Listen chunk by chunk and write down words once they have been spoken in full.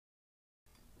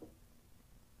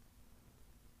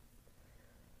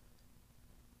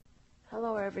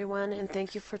Hello, everyone, and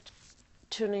thank you for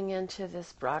tuning into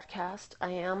this broadcast.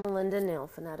 I am Linda Nail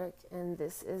Fanatic, and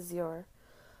this is your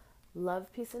Love,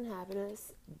 Peace, and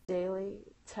Happiness daily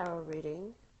tarot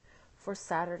reading for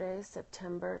Saturday,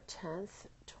 September 10th,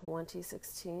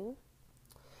 2016.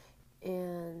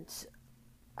 And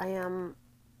I am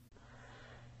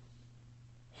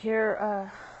here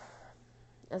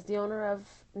as the owner of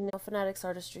Nail Fanatics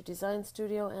Artistry Design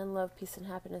Studio and Love, Peace, and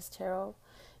Happiness Tarot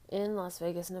in Las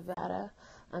Vegas, Nevada.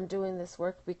 I'm doing this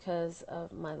work because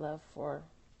of my love for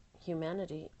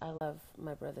humanity. I love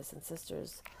my brothers and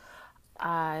sisters.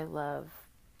 I love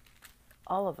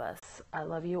all of us. I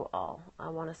love you all. I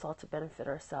want us all to benefit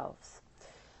ourselves.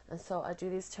 And so I do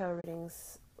these tarot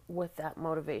readings with that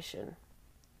motivation.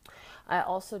 I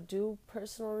also do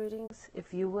personal readings.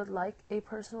 If you would like a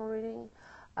personal reading,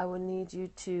 I would need you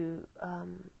to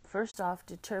first off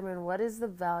determine what is the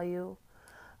value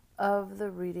of the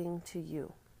reading to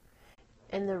you.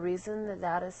 And the reason that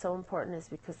that is so important is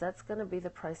because that's going to be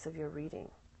the price of your reading.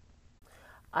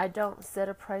 I don't set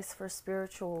a price for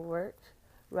spiritual work.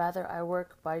 Rather, I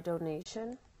work by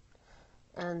donation.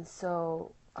 And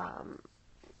so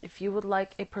if you would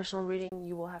like a personal reading,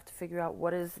 you will have to figure out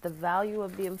what is the value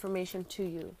of the information to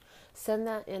you. Send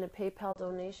that in a PayPal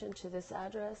donation to this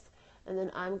address, and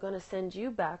then I'm going to send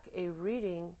you back a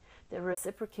reading that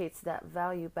reciprocates that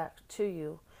value back to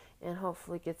you and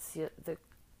hopefully gets you the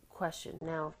question.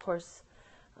 Now, of course,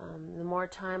 the more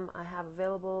time I have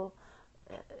available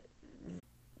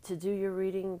to do your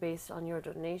reading based on your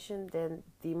donation, then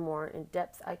the more in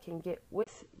depth I can get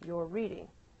with your reading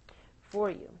for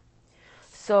you.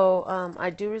 So I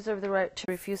do reserve the right to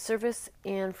refuse service,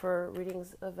 and for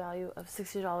readings of value of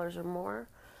 $60 or more,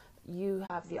 you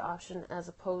have the option, as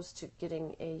opposed to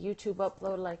getting a YouTube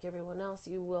upload like everyone else,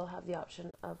 you will have the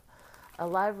option of a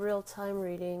live real-time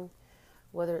reading,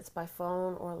 whether it's by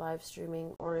phone or live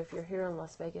streaming, or if you're here in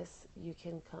Las Vegas, you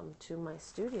can come to my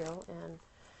studio, and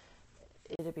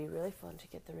it'll be really fun to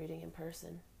get the reading in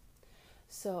person.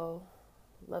 So,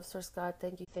 Love Source God,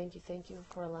 thank you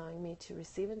for allowing me to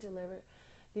receive and deliver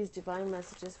these divine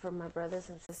messages from my brothers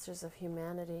and sisters of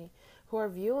humanity who are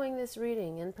viewing this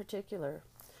reading in particular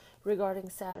regarding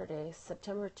Saturday,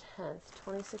 September 10th,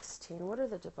 2016. What are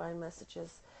the divine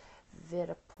messages that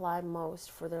apply most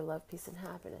for their love, peace, and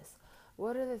happiness?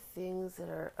 What are the things that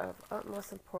are of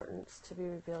utmost importance to be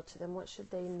revealed to them? What should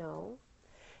they know?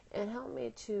 And help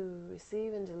me to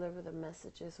receive and deliver the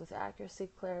messages with accuracy,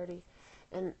 clarity,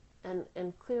 and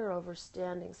clear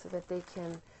understanding, so that they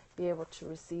can be able to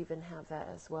receive and have that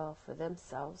as well for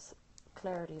themselves.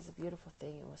 Clarity is a beautiful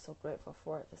thing, and we're so grateful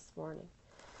for it this morning.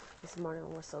 This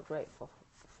morning we're so grateful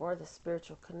for the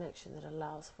spiritual connection that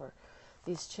allows for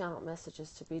these channeled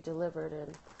messages to be delivered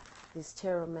and these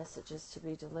tarot messages to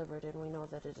be delivered, and we know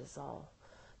that it is all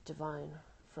divine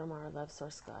from our Love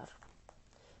Source God.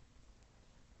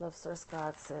 Love Source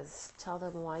God says, tell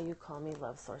them why you call me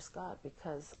Love Source God,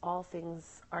 because all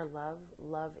things are love.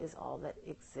 Love is all that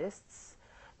exists.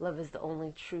 Love is the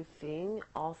only true thing.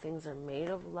 All things are made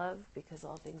of love, because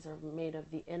all things are made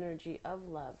of the energy of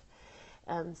love.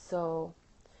 And so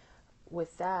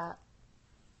with that,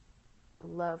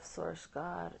 Love Source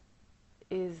God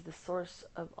is the source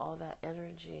of all that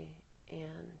energy,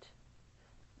 and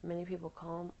many people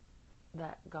call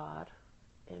that God,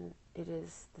 and it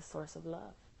is the source of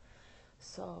love.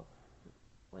 So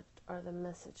what are the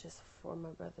messages for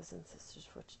my brothers and sisters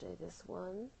for today? This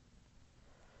one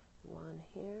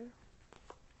here,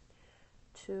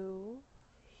 2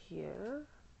 here,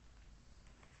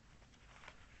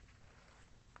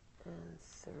 and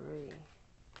 3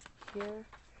 here.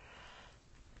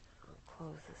 I'll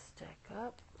close this deck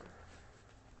up.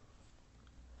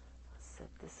 Set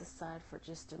this aside for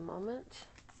just a moment,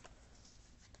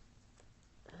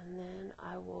 and then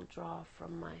I will draw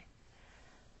from my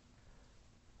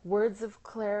Words of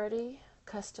Clarity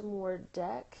custom word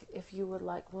deck. If you would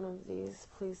like one of these,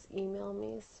 please email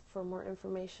me for more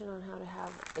information on how to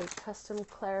have a custom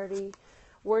clarity,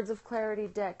 Words of Clarity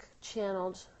deck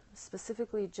channeled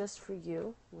specifically just for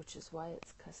you, which is why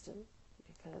it's custom,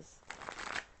 because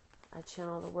I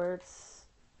channel the words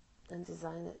and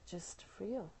design it just for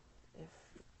you. If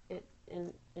it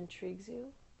intrigues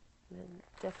you, then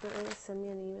definitely send me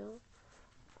an email.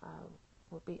 I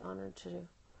will be honored to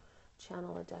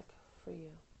channel a deck for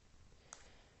you.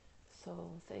 So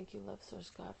thank you, Love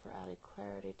Source God, for adding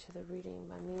clarity to the reading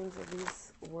by means of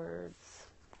these words.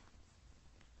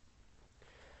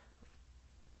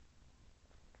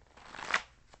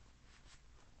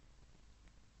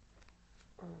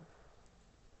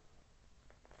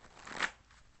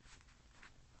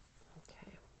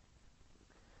 Okay.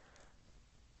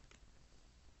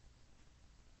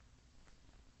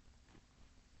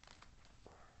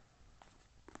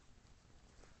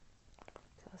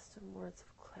 some words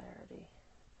of clarity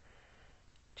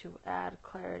to add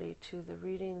clarity to the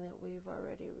reading that we've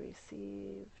already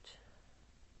received.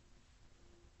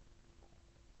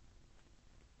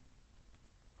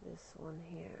 This one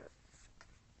here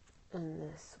and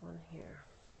this one here.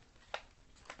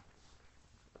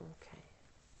 Okay.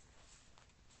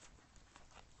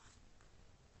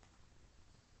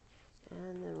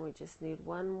 And then we just need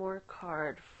one more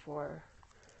card for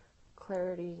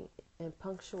clarity and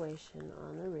punctuation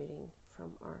on the reading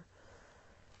from our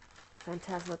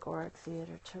Phantasmagoric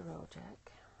Theater Tarot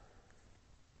deck.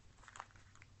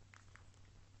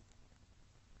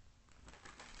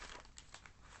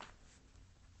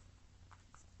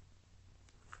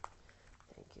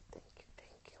 Thank you, thank you,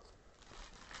 thank you.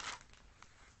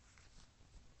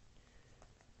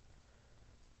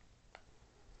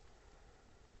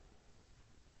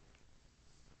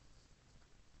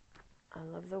 I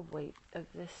love the weight of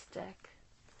this deck,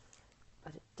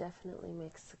 but it definitely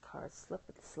makes the cards slip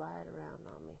and slide around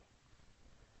on me.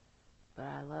 But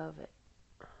I love it.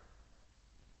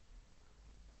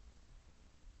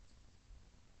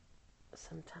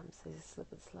 Sometimes they slip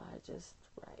and slide just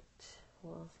right.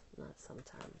 Well, not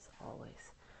sometimes,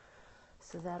 always.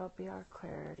 So that'll be our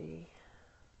clarity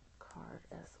card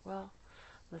as well.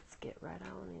 Let's get right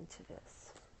on into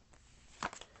this.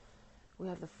 We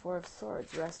have the Four of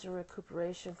Swords, rest and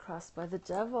recuperation crossed by the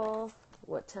Devil.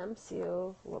 What tempts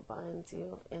you, what binds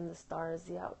you, and the Star is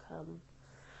the outcome.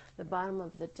 The bottom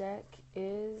of the deck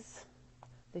is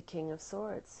the King of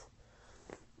Swords.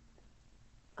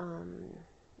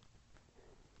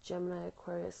 Gemini,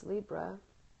 Aquarius, Libra,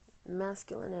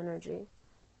 masculine energy.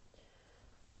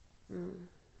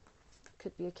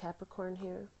 Could be a Capricorn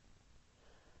here.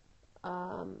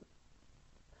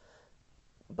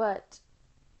 But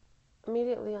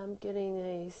immediately I'm getting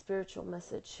a spiritual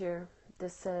message here.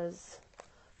 This says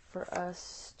for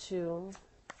us to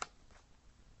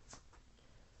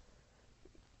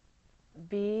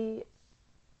be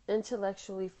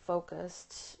intellectually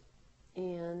focused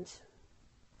and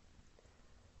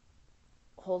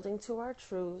holding to our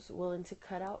truths, willing to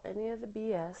cut out any of the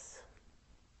BS.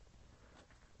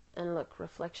 And look,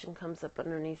 reflection comes up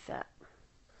underneath that.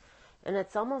 And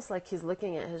it's almost like he's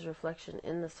looking at his reflection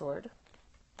in the sword.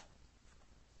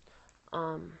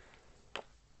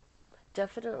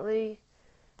 Definitely,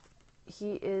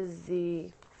 he is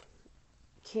the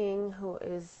king who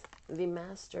is the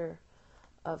master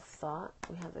of thought.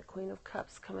 We have the Queen of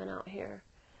Cups coming out here.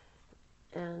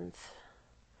 And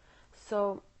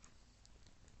so,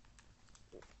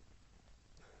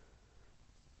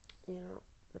 you know,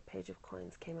 the Page of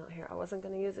Coins came out here. I wasn't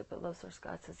going to use it, but Love Source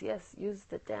God says, yes, use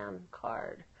the damn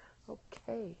card.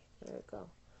 Okay, there you go.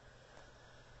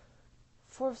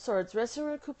 Four of Swords, rest and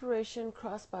recuperation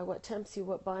crossed by what tempts you,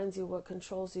 what binds you, what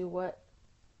controls you, what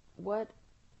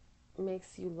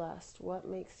makes you lust, what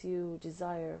makes you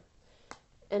desire.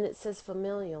 And it says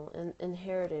familial and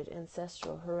inherited,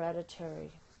 ancestral,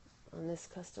 hereditary on this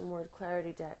custom word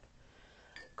clarity deck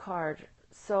card.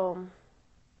 So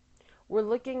we're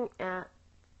looking at,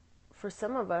 for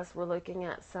some of us, we're looking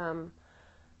at some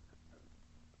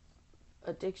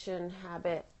addiction,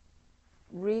 habit,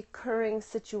 recurring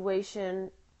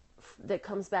situation that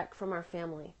comes back from our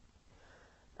family.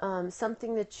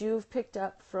 Something that you've picked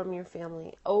up from your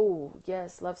family. Oh,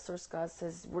 yes, Love Source God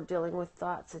says we're dealing with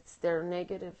thoughts. It's their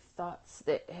negative thoughts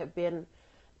that have been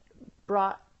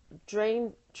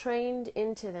trained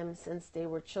into them since they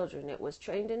were children. It was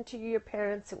trained into your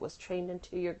parents. It was trained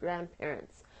into your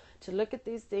grandparents to look at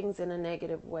these things in a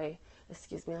negative way.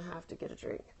 Excuse me, I have to get a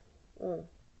drink.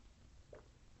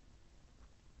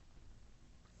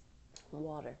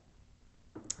 Water.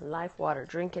 Life water.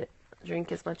 Drink it.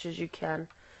 Drink as much as you can.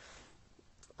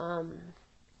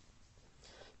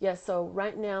 Yeah, so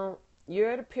right now you're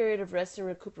at a period of rest and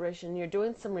recuperation. You're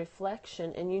doing some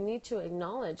reflection, and you need to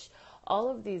acknowledge all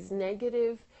of these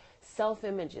negative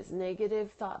self-images,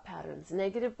 negative thought patterns,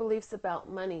 negative beliefs about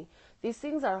money. These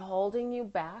things are holding you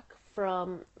back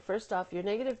from, first off, your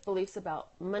negative beliefs about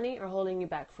money are holding you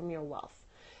back from your wealth.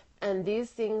 And these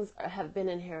things have been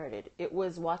inherited. It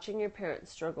was watching your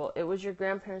parents struggle. It was your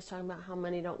grandparents talking about how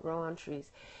money don't grow on trees.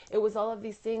 It was all of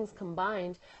these things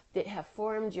combined that have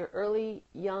formed your early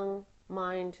young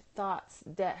mind thoughts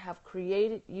that have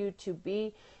created you to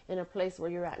be in a place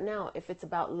where you're at now. If it's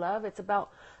about love, it's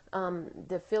about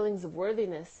the feelings of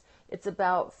worthiness. It's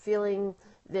about feeling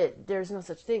that there's no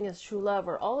such thing as true love,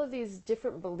 or all of these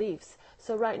different beliefs.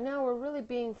 So right now we're really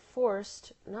being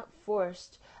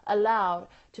allowed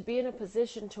to be in a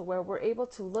position to where we're able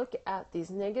to look at these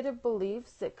negative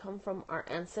beliefs that come from our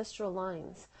ancestral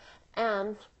lines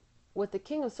and with the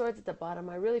King of Swords at the bottom,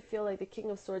 I really feel like the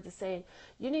King of Swords is saying,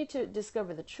 you need to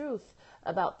discover the truth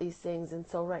about these things. And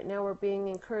so right now we're being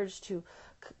encouraged to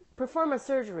perform a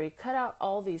surgery, cut out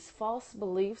all these false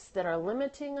beliefs that are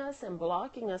limiting us and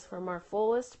blocking us from our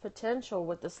fullest potential.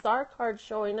 With the Star card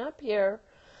showing up here,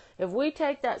 if we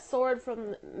take that sword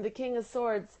from the King of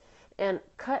Swords and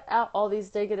cut out all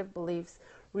these negative beliefs,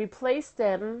 replace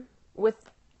them with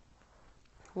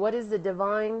what is the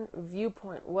divine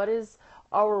viewpoint, what is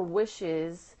our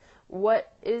wishes,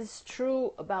 what is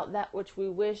true about that which we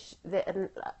wish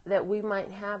that we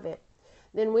might have it,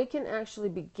 then we can actually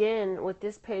begin with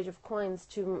this page of coins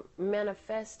to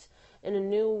manifest in a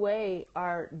new way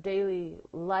our daily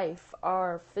life,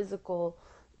 our physical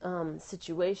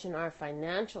situation, our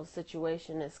financial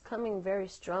situation is coming very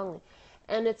strongly.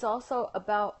 And it's also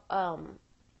about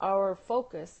our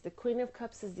focus. The Queen of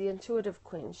Cups is the intuitive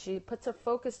queen. She puts her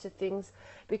focus to things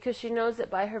because she knows that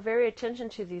by her very attention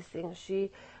to these things,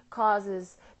 she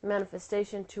causes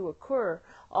manifestation to occur.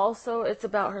 Also, it's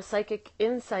about her psychic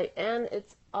insight, and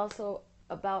it's also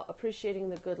about appreciating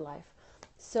the good life.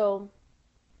 So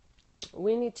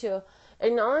we need to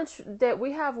acknowledge that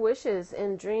we have wishes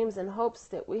and dreams and hopes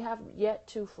that we have yet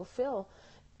to fulfill,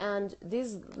 and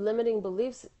these limiting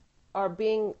beliefs are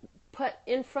being put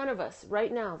in front of us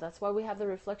right now. That's why we have the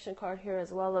reflection card here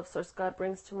as well of Source God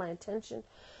brings to my attention,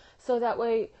 so that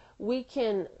way we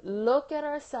can look at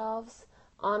ourselves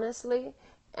honestly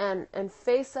and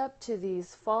face up to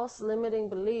these false limiting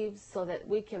beliefs, so that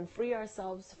we can free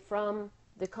ourselves from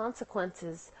the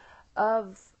consequences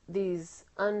of these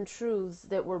untruths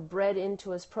that were bred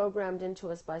into us, programmed into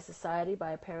us by society,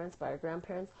 by our parents, by our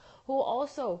grandparents, who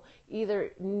also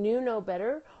either knew no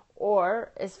better,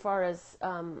 or as far as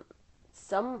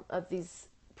some of these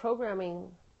programming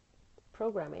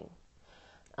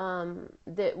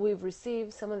that we've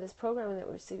received, some of this programming that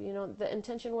we received, the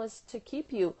intention was to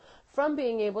keep you from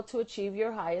being able to achieve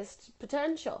your highest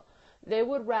potential. They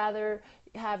would rather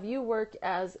have you work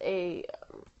as a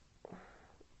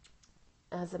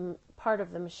part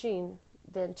of the machine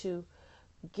than to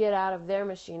get out of their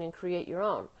machine and create your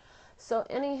own. So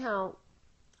anyhow,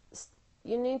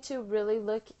 you need to really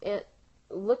look at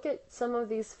some of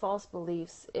these false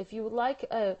beliefs. If you would like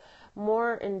a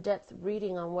more in-depth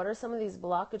reading on what are some of these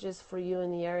blockages for you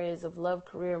in the areas of love,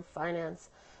 career, and finance,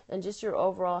 and just your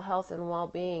overall health and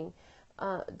well-being,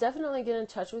 definitely get in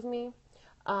touch with me.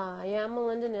 I am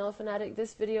Melinda Nail Fanatic.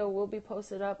 This video will be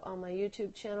posted up on my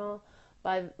YouTube channel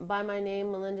by my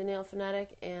name, Melinda Nail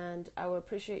Fanatic, and I would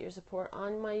appreciate your support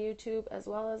on my YouTube as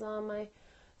well as on my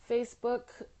Facebook.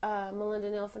 Melinda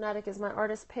Nail Fanatic is my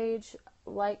artist page.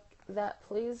 Like that,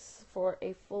 please, for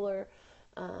a fuller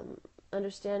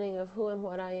understanding of who and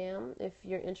what I am, if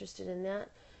you're interested in that.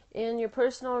 And your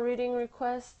personal reading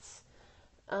requests,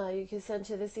 you can send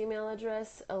to this email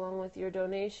address along with your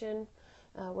donation.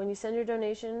 When you send your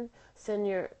donation, send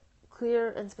your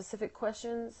clear and specific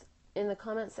questions in the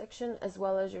comment section, as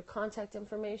well as your contact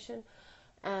information,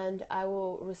 and I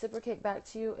will reciprocate back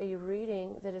to you a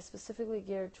reading that is specifically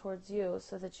geared towards you,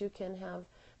 so that you can have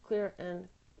clear and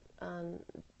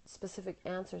specific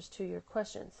answers to your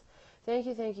questions. Thank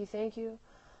you, thank you, thank you.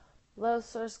 Love,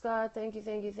 Source God. Thank you,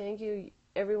 thank you, thank you,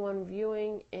 everyone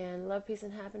viewing, and love, peace,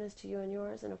 and happiness to you and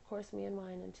yours, and of course me and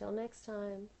mine. Until next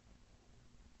time.